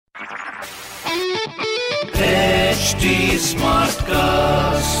HD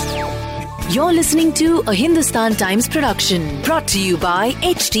Smartcast. You're listening to a Hindustan Times production brought to you by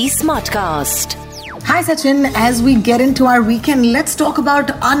HD Smartcast. Hi Sachin, as we get into our weekend, let's talk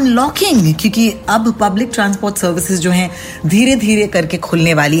about unlocking क्योंकि अब public transport services जो हैं धीरे धीरे करके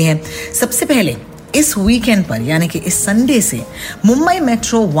खुलने वाली हैं। सबसे पहले इस वीकेंड पर यानी कि इस संडे से मुंबई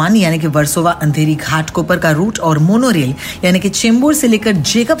मेट्रो 1 यानी कि वर्सोवा अंधेरी घाटकोपर का रूट और मोनोरेल यानी कि चेंबूर से लेकर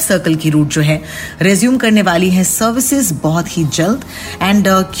जेकब सर्कल की रूट जो है रेज्यूम करने वाली है सर्विसेज बहुत ही जल्द। एंड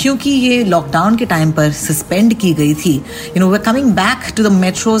क्योंकि ये लॉकडाउन के टाइम पर सस्पेंड की गई थी, we are coming back to the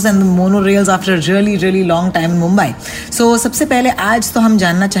metros and the मोनोरेल्स after really really long time in Mumbai. सो सबसे पहले आज तो हम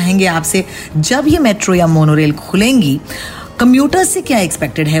जानना चाहेंगे आपसे, जब ये मेट्रो या मोनोरेल खुलेंगी कम्यूटर्स से क्या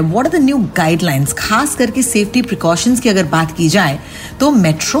एक्सपेक्टेड है, what are the new guidelines, खास करके सेफ्टी प्रिकॉशंस की अगर बात की जाए तो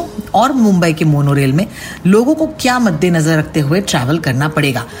मेट्रो और मुंबई के मोनोरेल में लोगों को क्या मद्देनजर रखते हुए ट्रैवल करना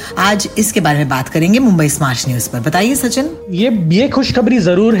पड़ेगा। आज इसके बारे में बात करेंगे मुंबई स्मार्ट न्यूज पर। बताइए सचिन। ये खुशखबरी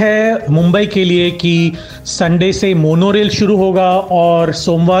जरूर है मुंबई के लिए कि संडे से मोनोरेल शुरू होगा और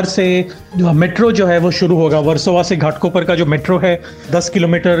सोमवार से मेट्रो जो है वो शुरू होगा। वर्सोवा से घाटकोपर का जो मेट्रो है 10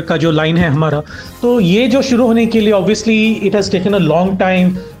 किलोमीटर का जो लाइन है हमारा, तो ये जो शुरू होने के लिए obviously it has taken a long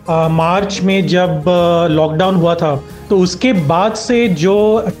time. मार्च में जब लॉकडाउन हुआ था तो उसके बाद से जो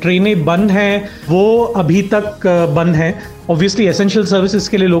ट्रेनें बंद हैं वो अभी तक बंद हैं। ऑब्वियसली एसेंशियल सर्विसेज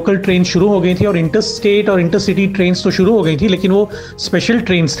के लिए लोकल ट्रेन शुरू हो गई थी और इंटर स्टेट और इंटर सिटी ट्रेन्स तो शुरू हो गई थी, लेकिन वो स्पेशल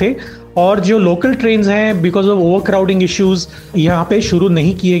ट्रेन्स थे और जो लोकल ट्रेन्स हैं because of over crowding issues यहाँ पे शुरू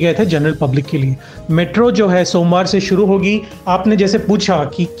नहीं किए गए थे जनरल पब्लिक के लिए। मेट्रो जो है सोमवार से शुरू होगी। आपने जैसे पूछा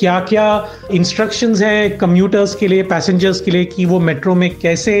कि क्या क्या इंस्ट्रक्शंस हैं कम्यूटर्स के लिए, पैसेंजर्स के लिए कि वो मेट्रो में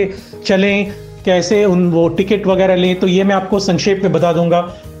कैसे चलें, कैसे वो टिकट वगैरह लें, तो ये मैं आपको संक्षेप में बता दूंगा।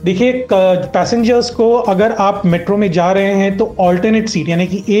 देखिए, पैसेंजर्स को अगर आप मेट्रो में जा रहे हैं तो ऑल्टरनेट सीट यानी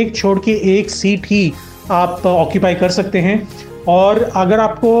कि एक छोड़ के एक सीट ही आप ऑक्यूपाई कर सकते हैं, और अगर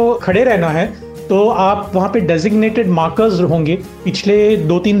आपको खड़े रहना है तो आप वहाँ पे डेजिग्नेटेड मार्कर्स होंगे। पिछले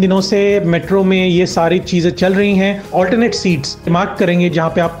 2-3 दिनों से मेट्रो में ये सारी चीज़ें चल रही हैं। ऑल्टरनेट सीट्स मार्क करेंगे जहाँ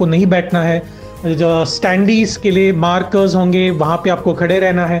पे आपको नहीं बैठना है, जो स्टैंडीज के लिए मार्कर्स होंगे वहाँ पे आपको खड़े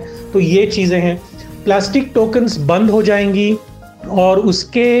रहना है। तो ये चीज़ें हैं। प्लास्टिक टोकन्स बंद हो जाएंगी और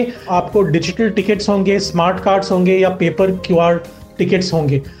उसके आपको डिजिटल टिकट्स होंगे, स्मार्ट कार्ड्स होंगे या पेपर QR टिकट्स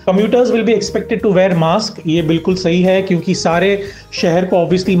होंगे। Commuters will be expected to wear mask. ये बिल्कुल सही है क्योंकि सारे शहर को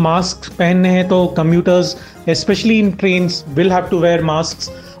ऑब्वियसली मास्क पहनने हैं, तो commuters specially in trains will have to wear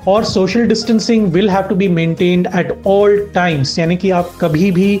mask. और social distancing will have to be maintained at all times, यानी कि आप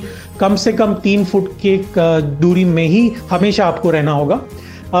कभी भी कम से कम 3 फुट के दूरी में ही हमेशा आपको रहना होगा।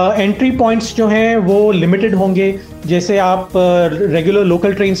 एंट्री पॉइंट्स जो हैं वो लिमिटेड होंगे। जैसे आप रेगुलर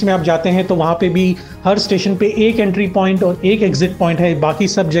लोकल ट्रेन्स में आप जाते हैं तो वहाँ पे भी हर स्टेशन पे एक एंट्री पॉइंट और एक एग्जिट पॉइंट है, बाकी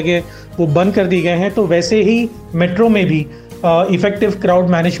सब जगह वो बंद कर दिए गए हैं। तो वैसे ही मेट्रो में भी इफेक्टिव क्राउड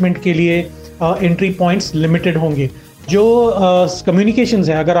मैनेजमेंट के लिए एंट्री पॉइंट्स लिमिटेड होंगे। जो कम्युनिकेशंस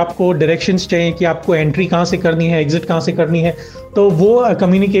है, अगर आपको डायरेक्शंस चाहिए कि आपको एंट्री कहाँ से करनी है, एग्जिट कहाँ से करनी है, तो वो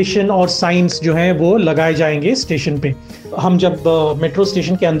कम्युनिकेशन और साइंस जो हैं वो लगाए जाएंगे स्टेशन पे। हम जब मेट्रो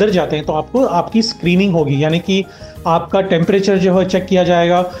स्टेशन के अंदर जाते हैं तो आपको आपकी स्क्रीनिंग होगी, यानी कि आपका टेम्परेचर जो है चेक किया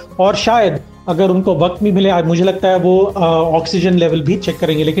जाएगा और शायद अगर उनको वक्त भी मिले, मुझे लगता है वो ऑक्सीजन लेवल भी चेक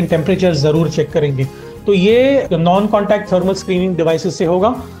करेंगे, लेकिन टेम्परेचर ज़रूर चेक करेंगे। तो ये non contact thermal screening devices से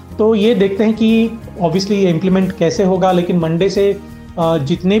होगा। तो ये देखते हैं कि ऑब्वियसली ये इम्प्लीमेंट कैसे होगा, लेकिन मंडे से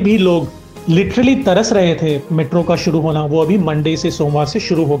जितने भी लोग लिटरली तरस रहे थे मेट्रो का शुरू होना, वो अभी मंडे से सोमवार से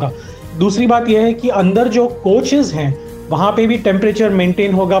शुरू होगा। दूसरी बात यह है कि अंदर जो कोचेस हैं वहाँ पे भी टेम्परेचर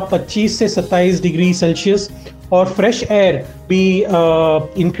मेंटेन होगा 25 से 27 डिग्री सेल्सियस, और फ्रेश एयर भी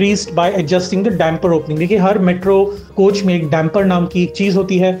increased by adjusting the damper opening. देखिए, हर मेट्रो कोच में एक डैम्पर नाम की एक चीज़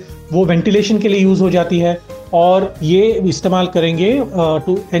होती है, वो वेंटिलेशन के लिए यूज़ हो जाती है और ये इस्तेमाल करेंगे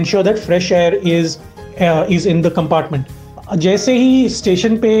to ensure that fresh air is in the compartment. जैसे ही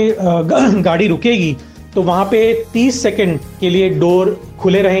स्टेशन पे गाड़ी रुकेगी तो वहाँ पे 30 सेकंड के लिए डोर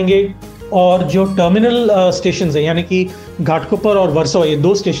खुले रहेंगे, और जो टर्मिनल स्टेशंस हैं यानी कि घाटकोपर और वर्सोवा, ये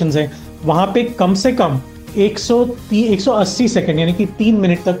 2 स्टेशंस हैं, वहाँ पे कम से कम 180 सेकंड यानी कि 3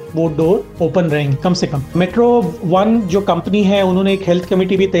 मिनट तक वो डोर ओपन रहेंगे कम से कम। मेट्रो 1 जो कंपनी है उन्होंने एक हेल्थ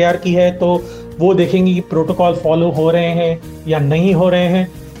कमेटी भी तैयार की है, तो वो देखेंगे कि प्रोटोकॉल फॉलो हो रहे हैं या नहीं हो रहे हैं।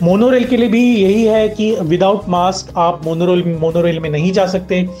 मोनोरेल के लिए भी यही है कि विदाउट मास्क आप मोनोरेल में नहीं जा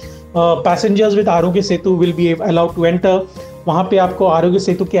सकते। Passengers with Aarogya Setu will be allowed to enter. वहाँ पे आपको आरोग्य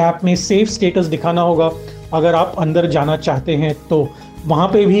सेतु के ऐप में सेफ स्टेटस दिखाना होगा अगर आप अंदर जाना चाहते हैं। तो वहाँ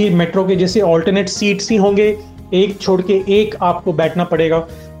पे भी मेट्रो के जैसे ऑल्टरनेट सीट्स ही होंगे, एक छोड़ के एक आपको बैठना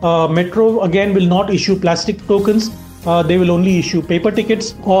पड़ेगा। Metro again will not issue plastic tokens, they will only issue paper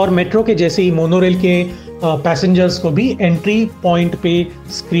tickets. और मेट्रो के जैसे ही मोनोरेल के पैसेंजर्स को भी एंट्री पॉइंट पे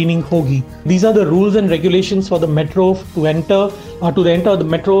स्क्रीनिंग होगी. These are the rules and regulations for the metro to enter the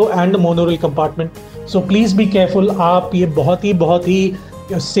metro and the monorail compartment. So please be careful. आप ये बहुत ही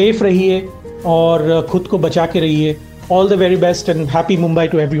सेफ रहिए और खुद को बचा के रहिए. All the very best and happy Mumbai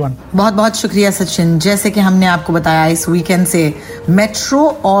to everyone. बहुत बहुत शुक्रिया सचिन. जैसे कि हमने आपको बताया, इस वीकेंड से मेट्रो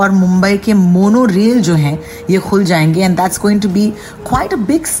और मुंबई के मोनो रेल जो हैं ये खुल जाएंगे and that's going to be quite a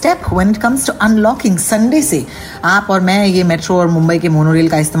big step when it comes to unlocking. Sunday से आप और मैं ये मेट्रो और मुंबई के मोनो रेल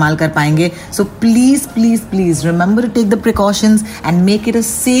का इस्तेमाल कर पाएंगे. So please please please remember to take the precautions and make it a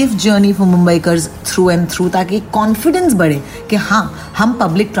safe journey for Mumbaikars through and through, ताकि कॉन्फिडेंस बढ़े कि हाँ, हम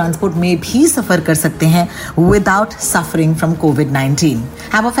पब्लिक ट्रांसपोर्ट में भी सफर कर सकते हैं without suffering from COVID-19.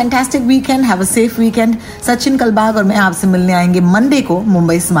 Have a fantastic weekend. Have a safe weekend. Sachin Kalbag और मैं आपसे मिलने आएंगे मंडे को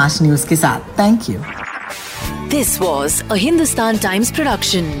मुंबई स्मार्ट न्यूज के साथ. Thank you. This was a Hindustan Times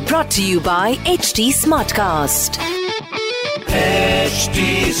production brought to you by HT Smartcast. HT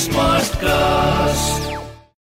Smartcast.